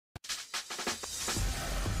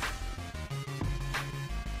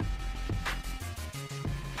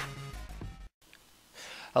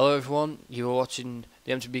Hello everyone, you are watching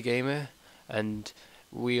TheMTBGamer and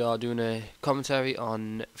we are doing a commentary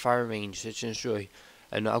on Fire Range Search and Destroy,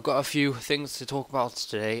 and I've got a few things to talk about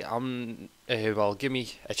today. Well, give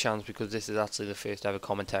me a chance because this is actually the first ever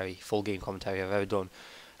commentary, full game commentary I've ever done,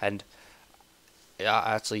 and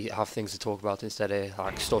I actually have things to talk about instead of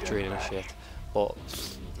like stuttering and shit. But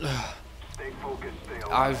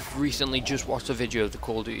I've recently just watched a video of the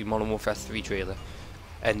Call of Duty Modern Warfare 3 trailer,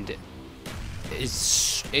 and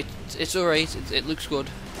it's alright. It looks good.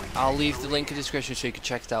 I'll leave the link in the description so you can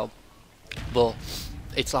check it out. But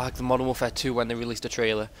it's like the Modern Warfare 2 when they released the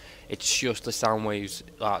trailer. It's just the sound waves.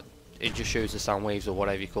 It just shows the sound waves or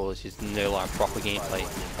whatever you call it. It's no like proper gameplay,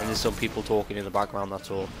 and there's some people talking in the background. That's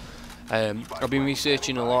all. I've been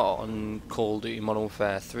researching a lot on Call of Duty Modern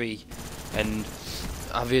Warfare 3, and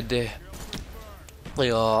I've heard they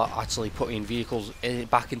are actually putting vehicles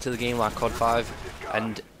back into the game like COD 5,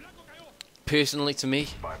 and personally to me,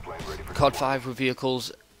 COD 5 with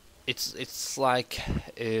vehicles, it's like,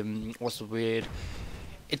 what's the word?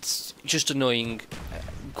 It's just annoying.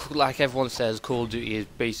 Like everyone says, Call of Duty is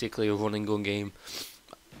basically a run and gun game.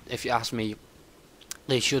 If you ask me,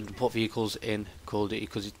 they should put vehicles in Call of Duty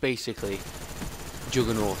because it's basically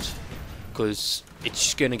juggernaut. Because it's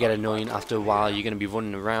just going to get annoying after a while. You're going to be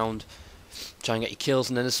running around, trying to get your kills,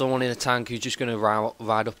 and then there's someone in a tank who's just going to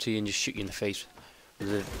ride up to you and just shoot you in the face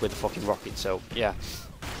with the fucking rocket. So yeah.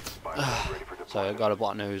 So I got a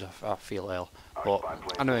black nose. I feel ill. But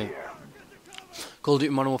anyway, Call of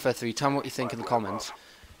Duty Modern Warfare 3. Tell me what you think in the comments.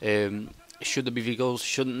 Should there be vehicles?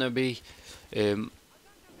 Shouldn't there be?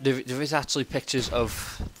 There is actually pictures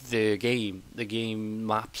of the game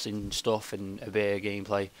maps and stuff, and a bit of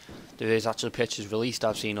gameplay. There is actually pictures released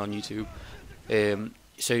I've seen on YouTube.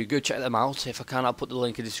 So go check them out. If I can, I'll put the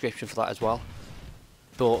link in the description for that as well.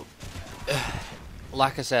 But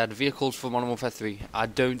like I said, vehicles for Modern Warfare 3, I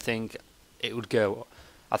don't think it would go.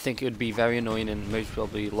 I think it would be very annoying, and most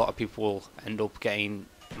probably a lot of people will end up getting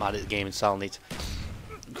mad at the game and selling it.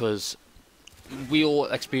 Because we all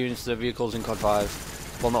experienced the vehicles in COD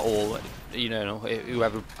 5. Well, not all, you know,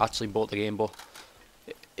 whoever actually bought the game, but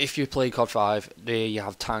if you play COD 5, there you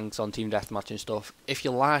have tanks on Team Deathmatch and stuff. If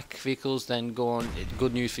you like vehicles, then go on.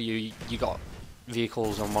 Good news for you, you got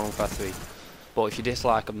vehicles on Modern Warfare 3. But if you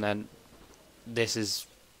dislike them, then this is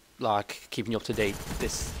like keeping you up to date.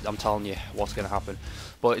 This, I'm telling you what's going to happen.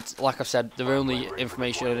 But it's like I've said, they're only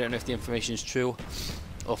information. I don't know if the information is true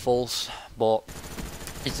or false, but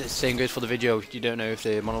it's the same goes for the video. You don't know if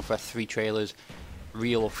the Modern Warfare 3 trailers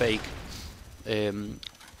real or fake,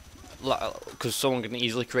 because someone can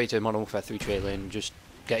easily create a Modern Warfare 3 trailer and just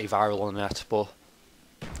get it viral on the net. But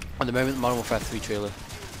at the moment, the Modern Warfare 3 trailer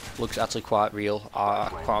looks actually quite real.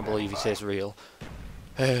 I can't believe it says real.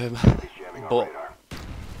 But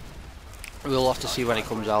we'll have to see when it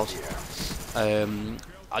comes out.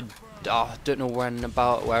 I don't know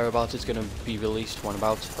whereabouts it's going to be released.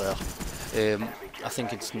 I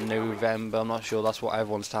think it's November. I'm not sure. That's what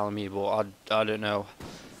everyone's telling me, but I don't know.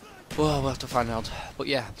 Well, we'll have to find out. But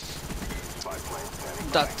yeah,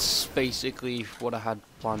 that's basically what I had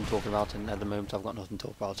planned talking about, and at the moment I've got nothing to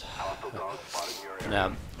talk about.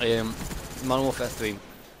 Now, Modern Warfare 3.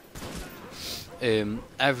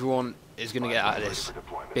 Everyone is going to get out of this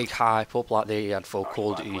big hype up like they had for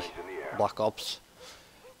Call of Duty Black Ops,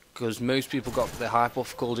 because most people got the hype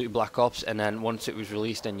off Call of Duty Black Ops, and then once it was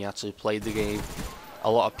released and you actually played the game,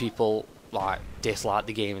 a lot of people like disliked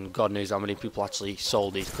the game, and God knows how many people actually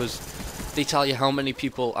sold it, because they tell you how many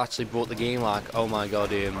people actually bought the game. Like, oh my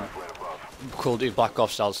god, Call of Duty Black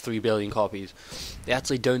Ops sells 3 billion copies. They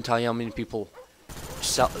actually don't tell you how many people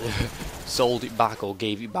sold it back or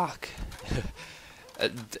gave it back.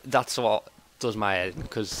 That's what does my head,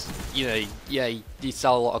 because you know, yeah, you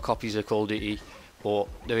sell a lot of copies of Call of Duty, but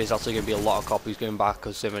there is actually going to be a lot of copies going back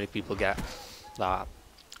because so many people get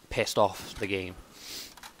pissed off the game.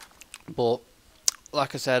 But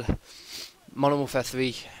like I said, Modern Warfare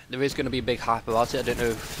 3, there is going to be a big hype about it. I don't know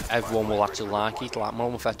if everyone will actually like it, like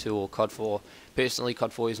Modern Warfare 2 or COD 4. Personally,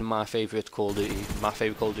 COD 4 isn't my favourite Call of Duty. My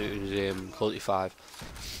favourite Call of Duty is Call of Duty 5.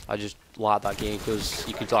 I just like that game because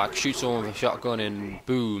you could like shoot someone with a shotgun and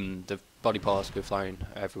boom, the body parts go flying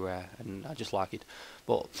everywhere, and I just like it.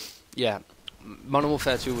 But yeah, Modern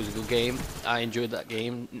Warfare 2 was a good game. I enjoyed that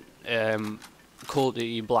game. Call of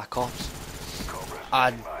Duty Black Ops,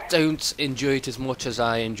 I don't enjoy it as much as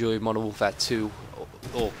I enjoy Modern Warfare 2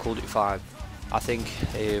 or Call of Duty 5. I think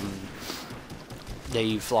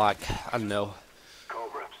they've, like, I don't know,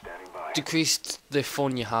 decreased the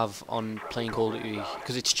fun you have on playing Call of Duty,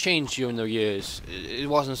 because it's changed during the years. It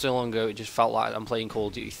wasn't so long ago, it just felt like I'm playing Call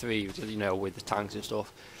of Duty 3, you know, with the tanks and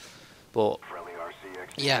stuff. But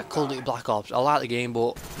yeah, Call of Duty Black Ops. I like the game,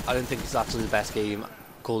 but I don't think it's actually the best game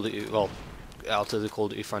Call of Duty, well, out of the Call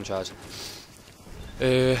of Duty franchise.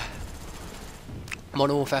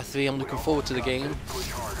 Modern Warfare 3, I'm looking forward to the game.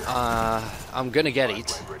 I'm gonna get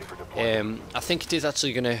it. I think it is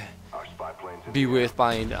actually gonna be worth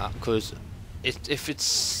buying because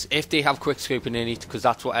if they have quick scoping in it, because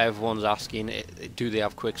that's what everyone's asking. Do they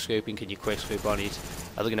have quick scoping? Can you quick scope on it?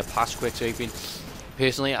 Are they gonna patch quick scoping?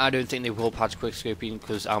 Personally, I don't think they will patch quick scoping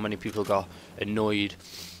because how many people got annoyed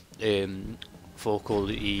for Call of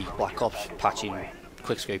Duty Black Ops patching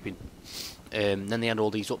quick scoping. Then they had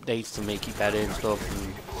all these updates to make it better and stuff.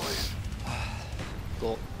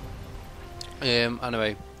 But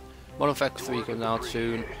anyway, Modern Warfare 3 comes out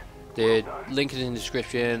soon. The link is in the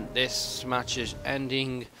description. This match is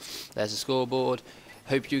ending. There's a scoreboard.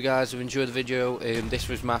 Hope you guys have enjoyed the video. This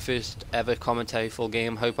was my first ever commentary full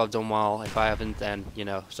game. Hope I've done well. If I haven't, then you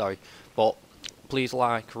know, sorry. But please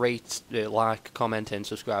like, rate, comment, and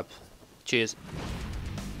subscribe. Cheers.